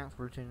ஆகக்கூடாதுன்னு நினைக்கிறேன்.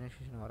 ஃபுல்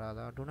சிக்னைசேஷன்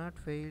வராதா? To not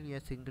fail a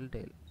single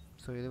tail.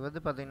 So இது வந்து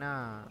பார்த்திங்கன்னா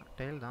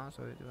டெய்ல் தான்.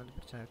 ஸோ இது வந்து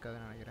பிரச்சனை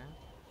இருக்காதுன்னு நினைக்கிறேன்.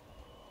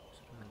 ஸோ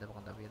நம்ம இந்த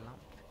பக்கம்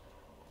தவிரலாம்.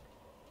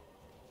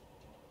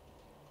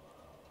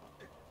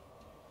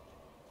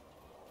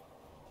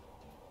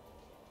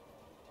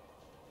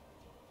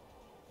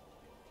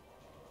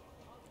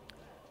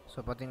 ஸோ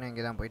பார்த்திங்கன்னா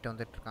இங்கே தான் போயிட்டு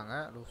வந்துட்டுருக்காங்க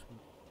லூஸ்.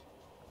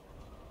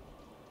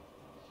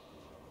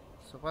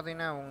 ஸோ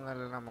பார்த்திங்கன்னா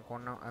உங்களை நம்ம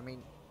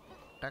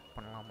அட்டாக்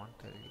பண்ணலாமான்னு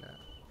தெரியல.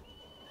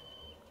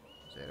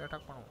 சரி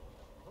அட்டாக் பண்ணுவோம்.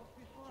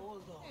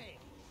 Hold on.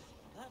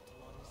 That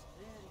one is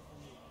very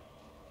familiar.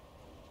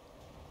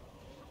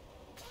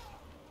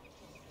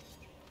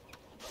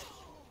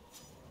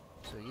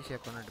 So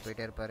ஈஸியாக கொண்டுட்டு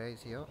போயிட்டே இருப்பார்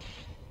ஈஸியோ.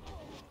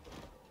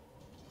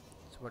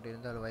 ஸோ பட்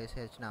இருந்தாலும்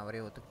வயசாகிடுச்சுன்னா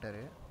அவரே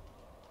ஒத்துக்கிட்டாரு.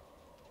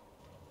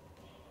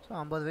 ஸோ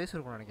 50 வயசு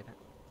இருக்கும்னு நினைக்கிறேன்.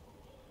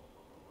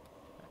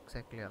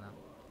 எக்ஸாக்ட்லி அதான்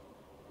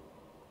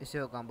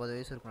ஈஸியோவுக்கு 50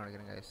 வயசு இருக்கும்னு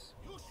நினைக்கிறேன் கைஸ்.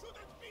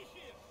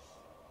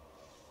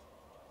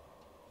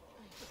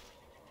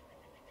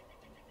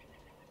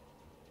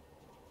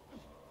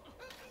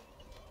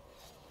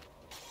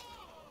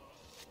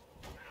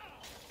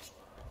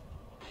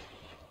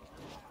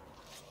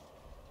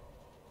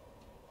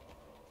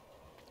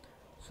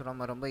 ஸோ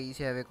நம்ம ரொம்ப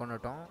ஈஸியாகவே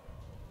கொண்டுட்டோம்.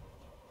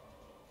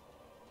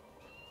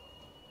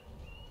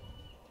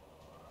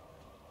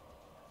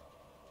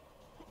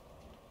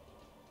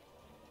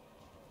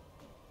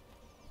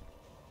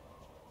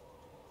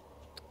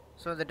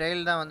 ஸோ இந்த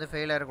டெயில் தான் வந்து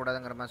ஃபெயில்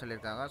ஆகிடக்கூடாதுங்கிற மாதிரி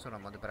சொல்லியிருக்காங்க. ஸோ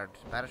நம்ம வந்து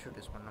பேராஷூட்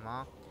யூஸ் பண்ணணுமா.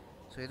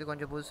 ஸோ இது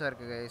கொஞ்சம் புதுசாக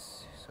இருக்குது கைஸ்.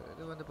 ஸோ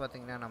இது வந்து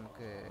பார்த்திங்கன்னா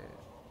நமக்கு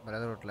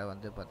பிரதர்ஹுட்டில்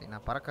வந்து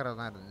பார்த்திங்கன்னா பறக்கிறது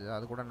தான் இருந்தது.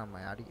 அது கூட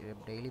நம்ம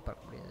டெய்லி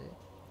பறக்க முடியாது.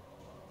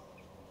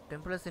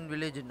 Temples in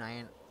village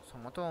 9. ஸோ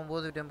மொத்தம்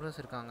 9 டெம்பிள்ஸ்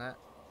இருக்காங்க.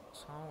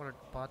 ஸோ அவங்கள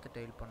பார்த்து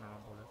டெய்ல்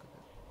பண்ணணும் போல இருக்குது.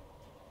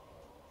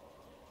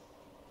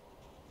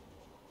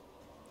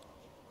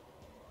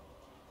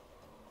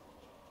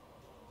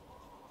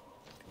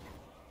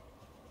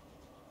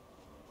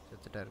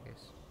 செத்துட்டார்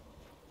கைஸ்.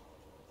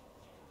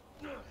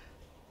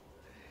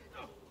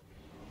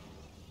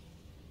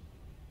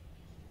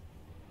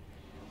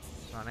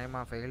 ஸோ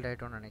அநேகமாக ஃபெயில்ட்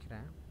ஆகிட்டோன்னு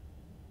நினைக்கிறேன்.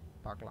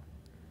 பார்க்கலாம்.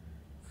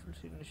 ஃபுல்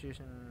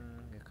சிக்னிஃபிகேஷன்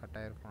இங்கே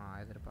கரெக்டாக இருக்கும்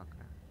நான்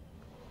எதிர்பார்க்குறேன்.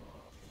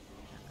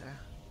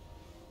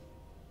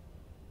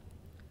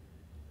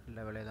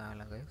 லெவலே தான்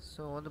இல்லைங்க.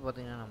 ஸோ வந்து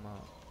பார்த்திங்கன்னா நம்ம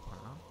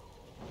பண்ணலாம்.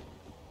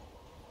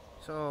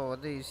 ஸோ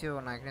வந்து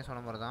ஈஸியாக நான் ஏற்கனவே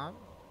சொன்ன மாதிரி தான்.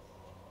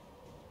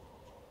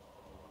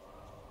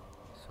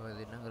 ஸோ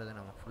இது என்னங்கிறது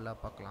நம்ம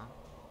ஃபுல்லாக பார்க்கலாம்.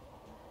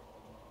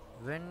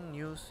 when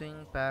using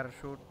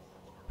parachute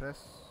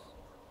press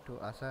to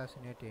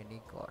assassinate any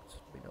guards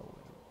below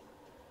you.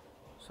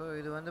 So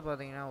இது வந்து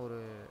பார்த்திங்கன்னா ஒரு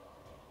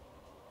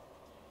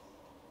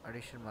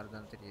அடிஷன் மாதிரி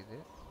தான் தெரியுது.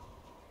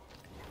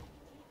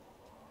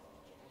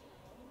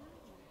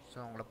 ஸோ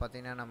அவங்கள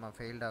பார்த்திங்கன்னா நம்ம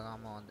ஃபெயில்ட்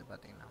ஆகாமல் வந்து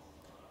பார்த்திங்கன்னா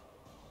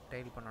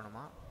டெய்ல்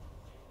பண்ணணுமா.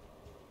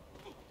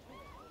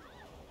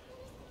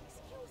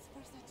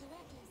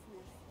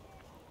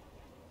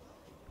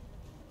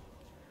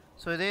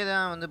 ஸோ இதே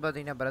தான் வந்து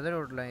பார்த்திங்கன்னா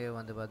பிரதர்ஹுட்டில்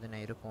வந்து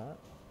பார்த்திங்கன்னா இருக்கும்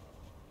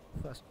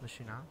ஃபஸ்ட்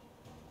மிஷினாக.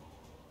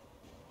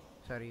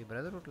 சாரி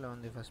பிரதர்ஹுட்டில்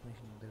வந்து ஃபஸ்ட்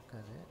மிஷின் வந்து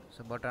இருக்காது.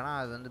 ஸோ பட்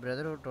ஆனால் அது வந்து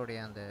பிரதர்ஹுட்டோடைய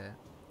அந்த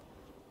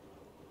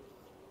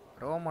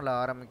ரோமில்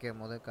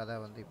ஆரம்பிக்கும் போது கதை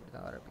வந்து இப்படி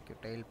தான்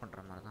ஆரம்பிக்கும். டெய்ல்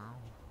பண்ணுற மாதிரி தான்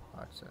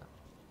ஆர்ட்ஸை.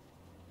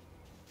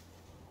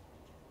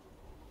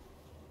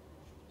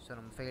 ஸோ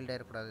நம்ம ஃபெயில்டாக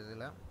இருக்கக்கூடாது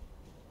இதில்.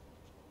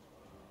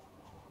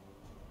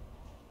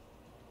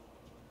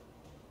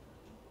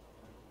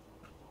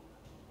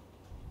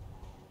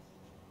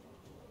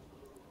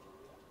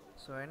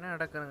 ஸோ என்ன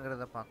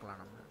நடக்குதுங்கிறத பார்க்கலாம்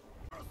நம்ம.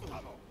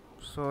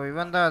 ஸோ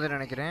இவன் தான் அது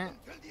நினைக்கிறேன்.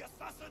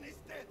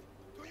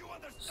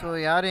 ஸோ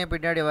யாரையும்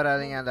பின்னாடி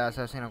வராதிங்க அந்த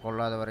அசாசினை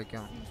கொள்ளாத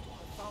வரைக்கும்.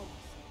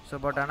 ஸோ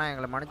பட் ஆனால்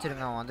எங்களை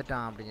மன்னிச்சிருங்க அவன்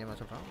வந்துட்டான் அப்படிங்கிற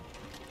மாதிரி சொல்கிறான்.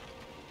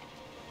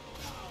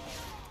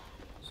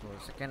 ஸோ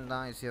செகண்ட்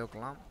தான்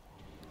ஈஸியாக.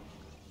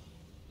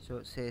 ஸோ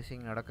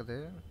சேசிங் நடக்குது.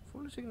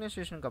 ஃபுல்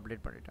சிக்னேஷன்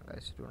கம்ப்ளீட் பண்ணிட்டேன்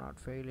guys. do not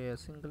fail a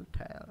single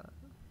tile.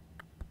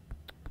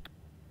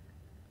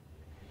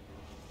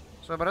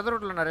 So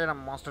பிரதர்ஹுட்டில் நிறைய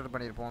நம்ம மாஸ்டர்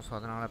பண்ணியிருப்போம். ஸோ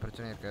அதனால்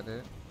பிரச்சனை இருக்காது.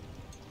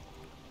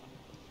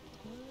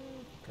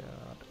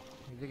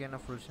 இதுக்கு என்ன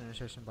ஃபுல்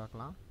சிக்னேஷன்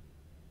பார்க்கலாம்.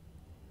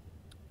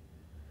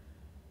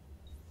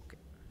 ஓகே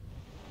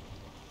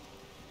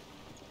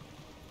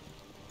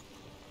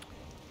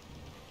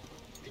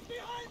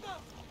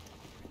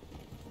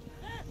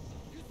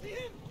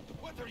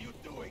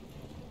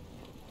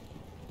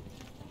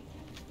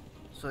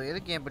ஸோ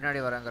எதுக்கு என் பின்னாடி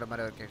வராங்கிற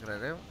மாதிரி அவர்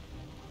கேட்குறாரு.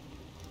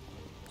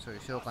 ஸோ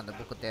ஷோக்கு அந்த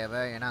புக்கு தேவை.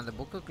 ஏன்னா அந்த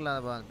புக்குக்குள்ள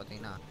வந்து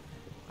பார்த்திங்கன்னா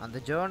அந்த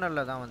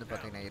ஜேர்னலில் தான் வந்து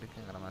பார்த்திங்கன்னா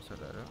இருக்குங்கிற மாதிரி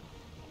சொல்கிறாரு.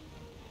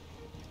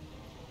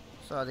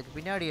 ஸோ அதுக்கு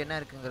பின்னாடி என்ன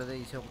இருக்குங்கிறது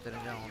ஈஷோக்கு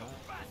தெரிஞ்சாகணும்.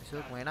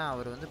 ஈஷோக்கு ஏன்னா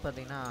அவர் வந்து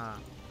பார்த்திங்கன்னா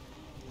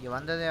இங்கே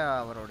வந்ததே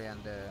அவருடைய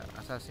அந்த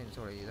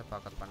அசாசின்ஸோடைய இதை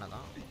பார்க்க பண்ண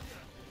தான்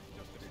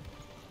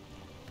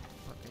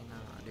பார்த்திங்கன்னா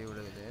அடி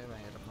விழுகுது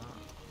பயங்கரமாக.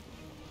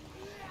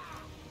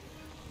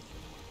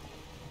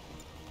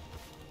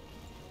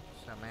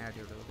 செம்மையாக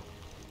அடி விழுகுது.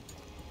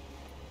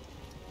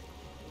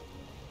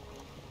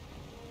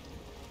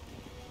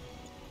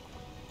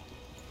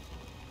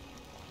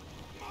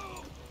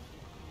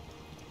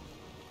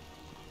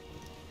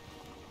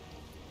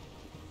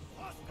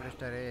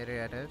 கிறிஸ்டர்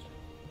ஏரியாடர்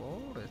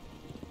ஓடு.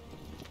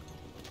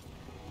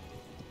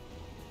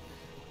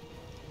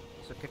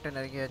 ஸோ கிட்ட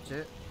நெருங்கியாச்சு.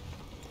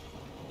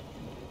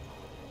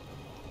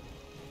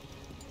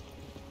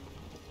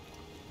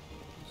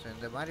 ஸோ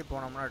இந்த மாதிரி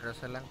போனோம்னா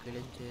ட்ரெஸ் எல்லாம்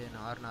கிழிஞ்சு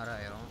நார்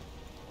ஆயிரும்.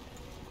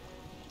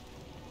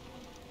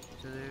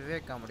 ஸோ இது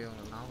விவேக் காமெடி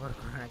உங்களுக்கு ஞாபகம்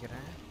இருக்கும்னு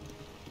நினைக்கிறேன்.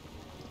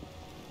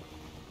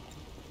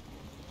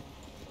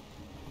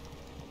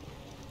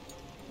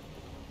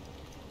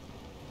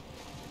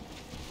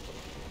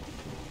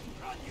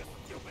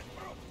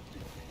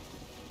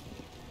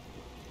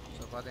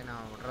 பார்த்தீங்கன்னா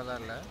விட்றதா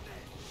இல்லை.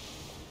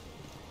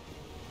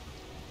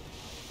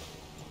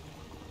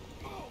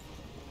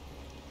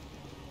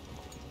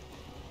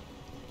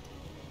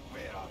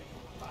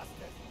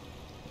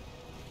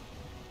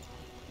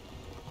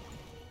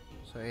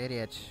 ஸோ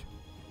ஏரியாச்சு.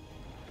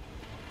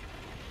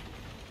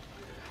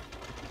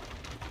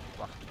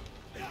 வா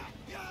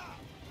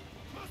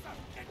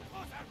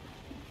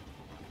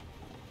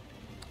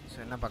ஸோ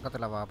என்ன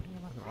பக்கத்தில் வா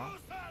அப்படிங்கிற மாதிரி வா.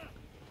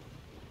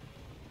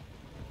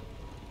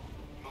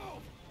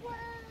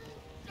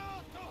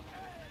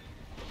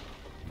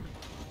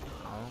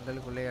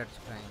 அவங்களுக்குள்ளேயே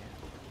அடிச்சுக்கிறாங்க.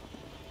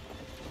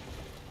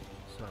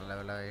 ஸோ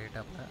லெவலாக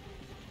ஏட்டாப்பில்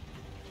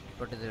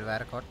பட் இது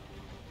வேற காட்.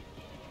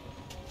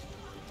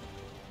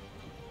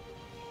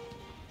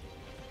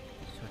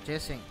 So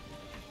chasing.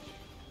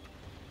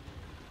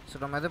 ஸோ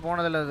நம்ம எது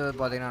போனதில் இது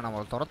பார்த்தீங்கன்னா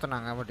நம்ம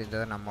துரத்துனாங்க. பட்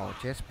இதை நம்ம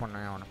சேஸ்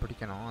பண்ண அவனை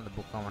பிடிக்கணும். அந்த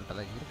புக் அவன்கிட்ட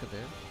தான்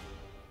இருக்குது.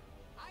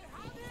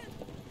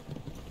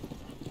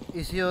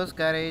 இசியோஸ்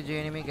கேரேஜ்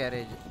எனிமி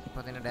கேரேஜ்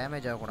பார்த்தீங்கன்னா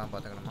டேமேஜ் ஆகக்கூடாது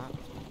பார்த்துக்கணுமா.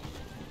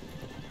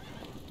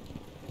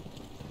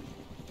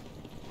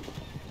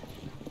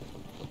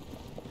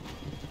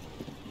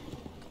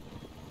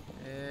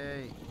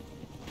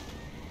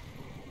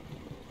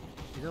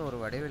 இது ஒரு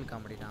வடிவேல்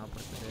காமெடி நான்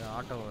பிடிச்சது.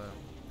 Auto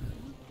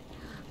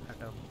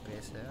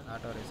race,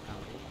 auto race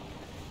comedy.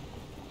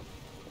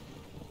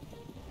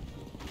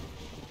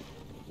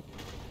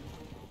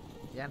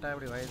 ஏன்டா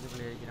இப்படி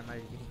வயதுக்குள்ளே அடிக்கிற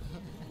மாதிரி இருக்கிறீங்க?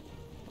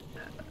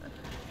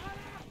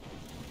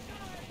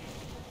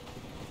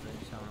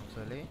 அவனுக்கு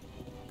சொல்லி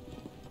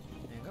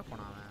எங்கே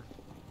போனான் அவன்?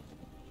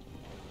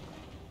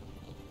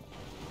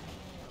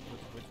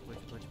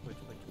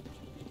 போச்சு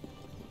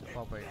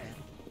தப்பா போயிட்டேன்.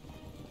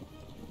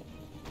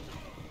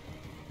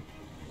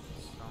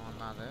 அவன்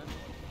தான் அது.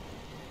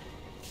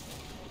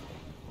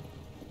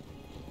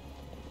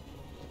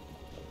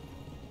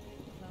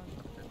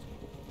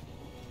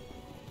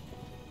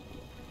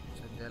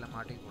 இதில்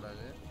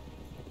மாட்டிக்கூடாது.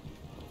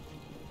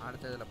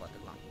 அடுத்த இதில்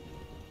பார்த்துக்கலாம்.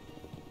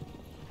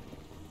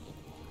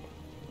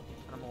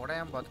 நம்ம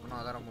உடையாமல் பார்த்துக்கணும்.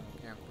 அதான் ரொம்ப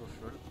முக்கியம்.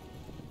 க்ரூஷுவல்.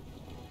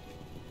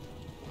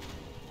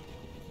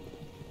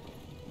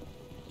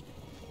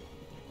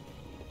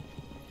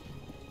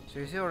 ஸோ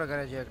இசையோட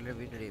கேரேஜ்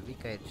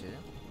வீக் ஆயிடுச்சு.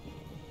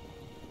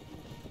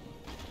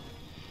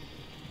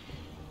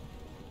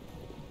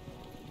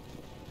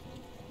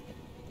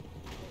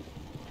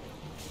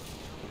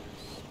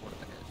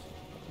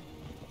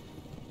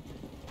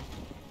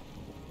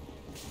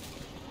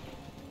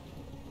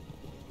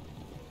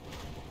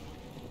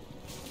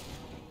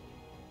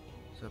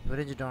 ஸோ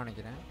பிரிஞ்சிட்டோம்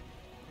நினைக்கிறேன்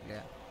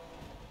இல்லையா?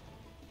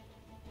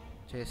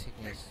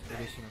 Chasing S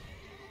finishing.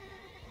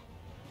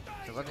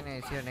 ஸோ பார்த்தீங்கன்னா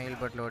ஈஸியாக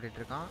நெயில் பட்டில்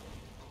ஓட்டிகிட்ருக்கான்.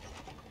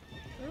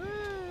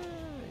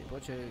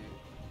 போச்சு.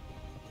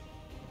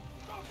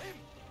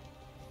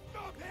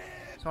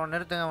 ஸோ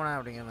நிறுத்துங்க அவனை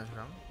அப்படிங்கிற மாதிரி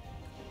சொல்கிறான்.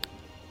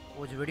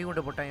 போச்சு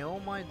வெடிகுண்டை போட்டான். ஓ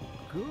மை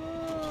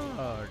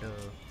காட்,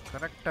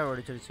 கரெக்டாக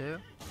வெடிச்சிருச்சு.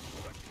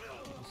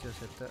 ஈஸியாக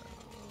செத்து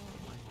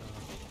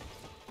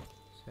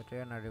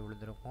சரியாக நடி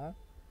விழுந்திருக்கும்.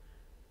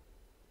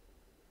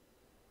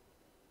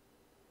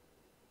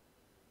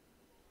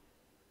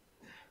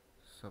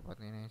 ஸோ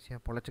பார்த்தீங்கன்னா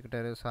ஈஸியாக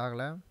பொழைச்சிக்கிட்டாரு,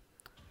 சாகலை.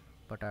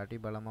 பட் அடி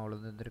பலமாக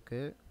விழுந்துருக்கு.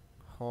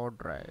 Heart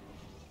drive.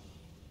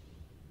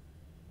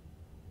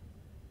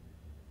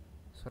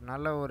 ஸோ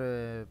நல்ல ஒரு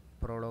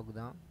ப்ரோலோக்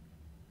தான்.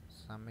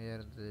 செம்மையாக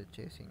இருந்தது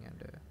சேசிங்.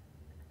 அண்டு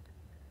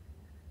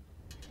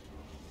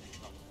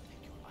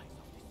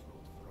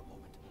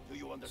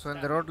ஸோ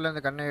இந்த ரோட்டில்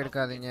இந்த கண்ணை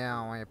எடுக்காதீங்க,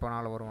 அவன்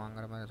எப்போனாலும்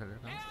வருவாங்கிற மாதிரி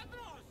சொல்லியிருக்கான்.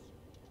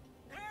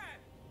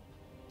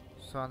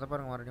 ஸோ அந்த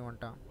பாருங்க மறுபடியும்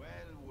வந்துட்டான்.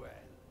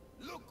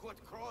 Look what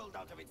crawled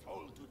out of its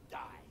hole to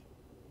die.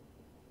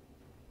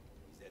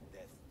 He's at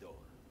death's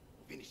door.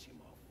 Finish him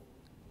off.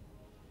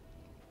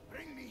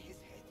 Bring me his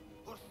head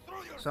or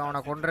throw your. So அவனை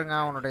கொண்டுருங்க,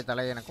 அவனுடைய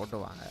தலையை எனக்கு கொண்டு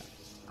வாங்க.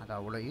 அது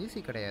அவ்வளோ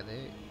ஈஸி கிடையாது.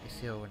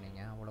 ஈஸியாக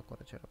நீங்கள் அவ்வளோ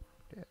குறைச்சிட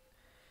முடியாது.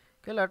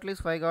 Kill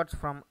at least 5 God's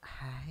from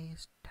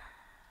heist.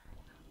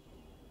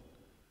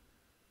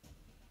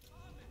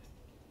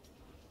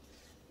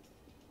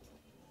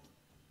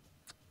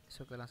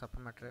 So இதெல்லாம்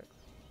சப்ப மேட்ரு.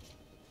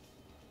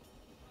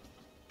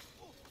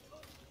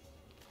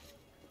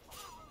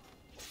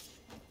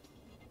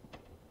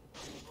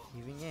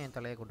 இவங்க என்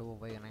தலையை கொண்டு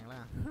போய் என்னங்களா?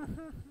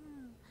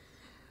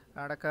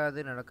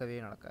 நடக்கவே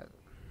நடக்காது.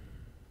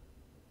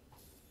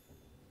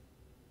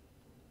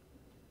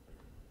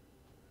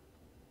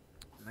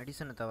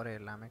 மெடிசனை தவிர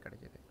எல்லாமே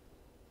கிடைக்கிது.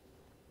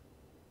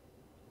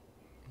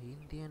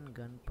 இந்தியன்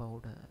கன்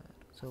பவுடர்.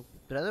 ஸோ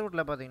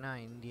பிரதர்வுட்டில் பார்த்தீங்கன்னா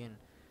இந்தியன்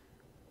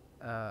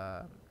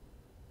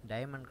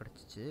டைமண்ட்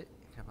கிடச்சிச்சு.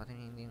 இதில்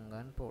பார்த்தீங்கன்னா இந்தியன்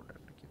கன்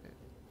பவுடர் கிடைக்கிது.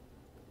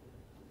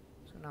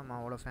 ஸோ நம்ம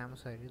அவ்வளோ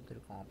ஃபேமஸாக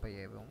இருந்திருக்கோம்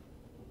அப்போயேவும்.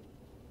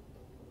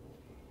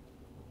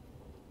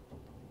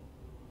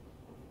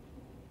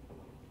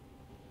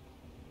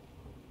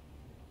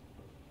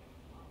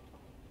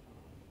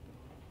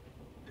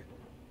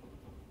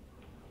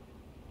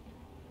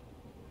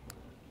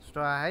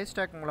 ஸோ ஹை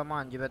ஸ்டாக் மூலமாக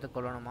 5 பேர்த்துக்கு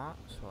கொள்ளணுமா?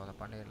 ஸோ அதை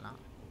பண்ணிடலாம்.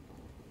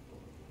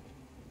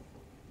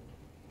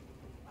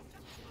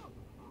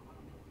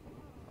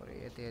 ஒரு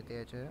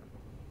ஏற்றியாச்சு.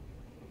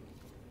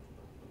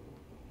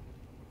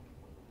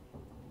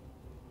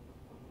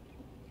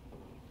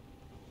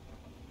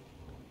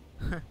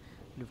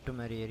 லிஃப்ட்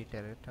மாதிரி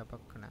ஏறிட்டாரு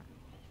டபக்குன்னு.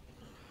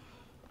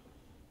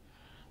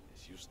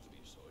 This used to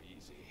be so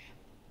easy.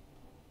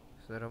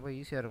 So ரொம்ப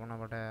ஈஸியாக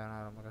இருக்கணும், பட்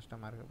ஆனால் ரொம்ப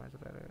கஷ்டமாக இருக்கு அப்படின்னு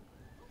சொல்கிறாரு.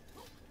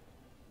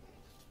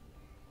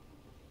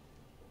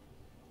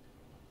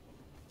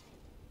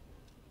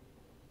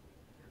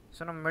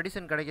 ஸோ நம்ம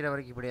மெடிசன் கிடைக்கிற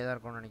வரைக்கும் இப்படியே தான்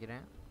இருக்கும்னு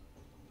நினைக்கிறேன்.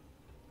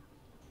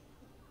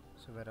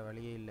 ஸோ வேறு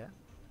வழியே இல்லை.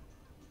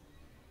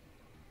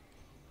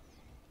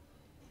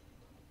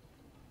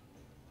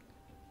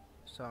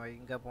 ஸோ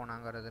எங்கே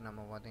போனாங்கிறது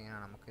நம்ம பார்த்திங்கன்னா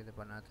நமக்கு இது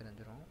பண்ணால்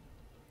தெரிஞ்சிடும்.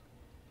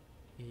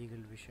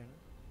 Eagle vision.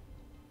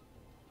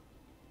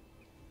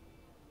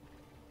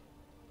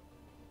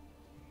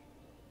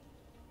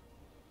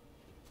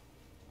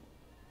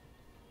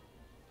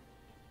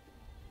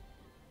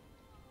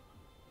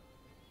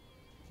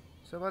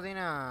 ஸோ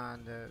பார்த்தீங்கன்னா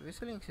அந்த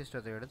விசிலிங்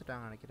சிஸ்டத்தை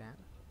எடுத்துட்டாங்கன்னு நினைக்கிறேன்.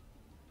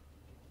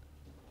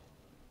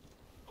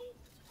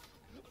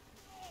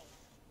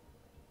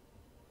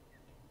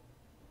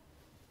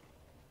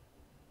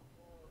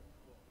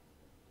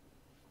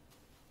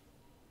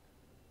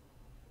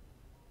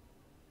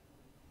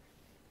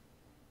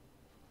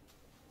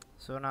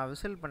 ஸோ நான்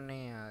விசில் பண்ணி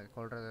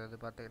கொள்வது அது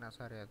பார்த்தீங்கன்னா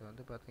சாரி அது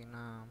வந்து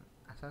பார்த்தீங்கன்னா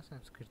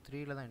அசாசின்ஸ் கிரீட்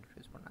 3ல் தான்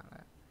இன்ட்ரடியூஸ் பண்ணாங்க.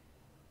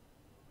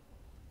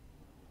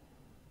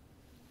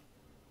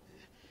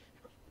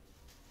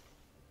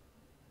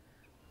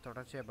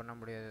 தொடர்ச்சியாக பண்ண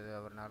முடியாது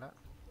அவர்னால.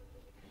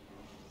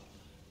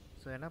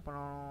 ஸோ என்ன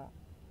பண்ணணும்,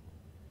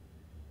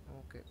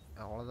 ஓகே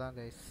அவ்வளோதான்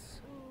கைஸ்.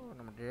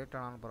 நம்ம டேட்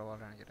ஆனாலும்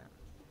பரவாயில்ல நினைக்கிறேன்.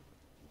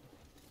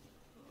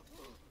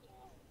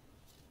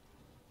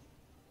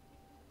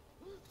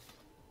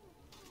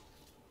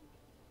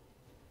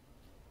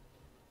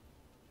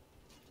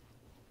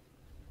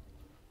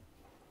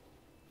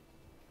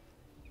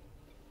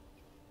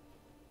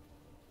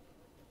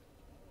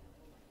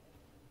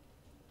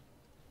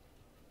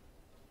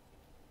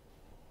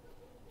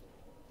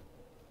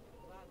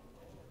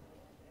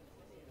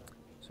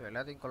 ஸோ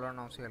எல்லாத்தையும்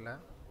கொல்லணும்னு அவசியம் இல்லை.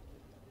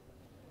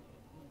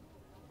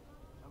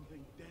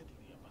 Something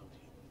deadly about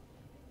him.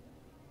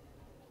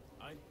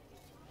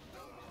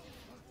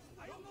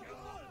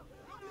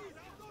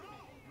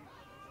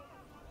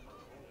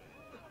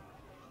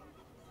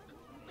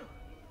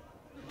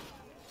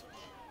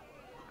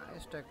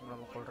 ஐஸ்டாக்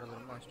நம்ம கொள்வது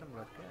ரொம்ப கஷ்டம்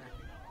போல இருக்கு.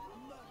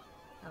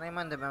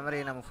 அதேமாதிரி இந்த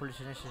மெமரியை நம்ம ஃபுல்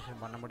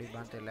சினிஸ்டேஷன் பண்ண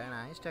முடியுமான்னு தெரியல.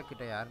 ஏன்னா ஐஸ்டாக்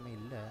கிட்ட யாருமே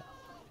இல்லை.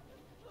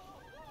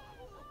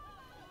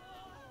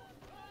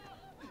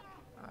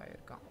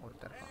 இருக்கான்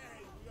ஒருத்தர் இருக்கான்.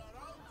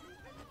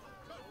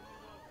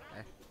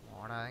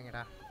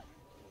 ஓடாதீங்கடா.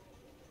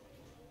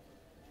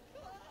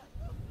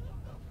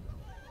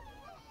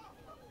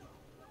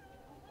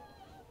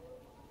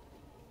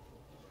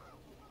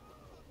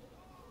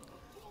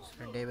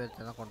 ரெண்டே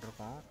பேர்த்தை தான்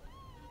கொண்டிருக்கோம்.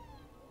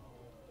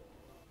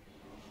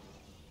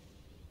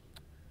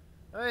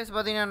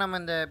 பார்த்தீங்கன்னா நம்ம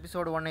இந்த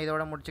எபிசோடு 1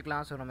 இதோட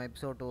முடிச்சுக்கலாம். ஸோ நம்ம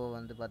எபிசோட் 2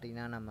 வந்து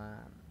பார்த்திங்கன்னா நம்ம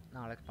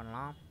நாளைக்கு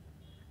பண்ணலாம்.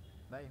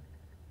 பை.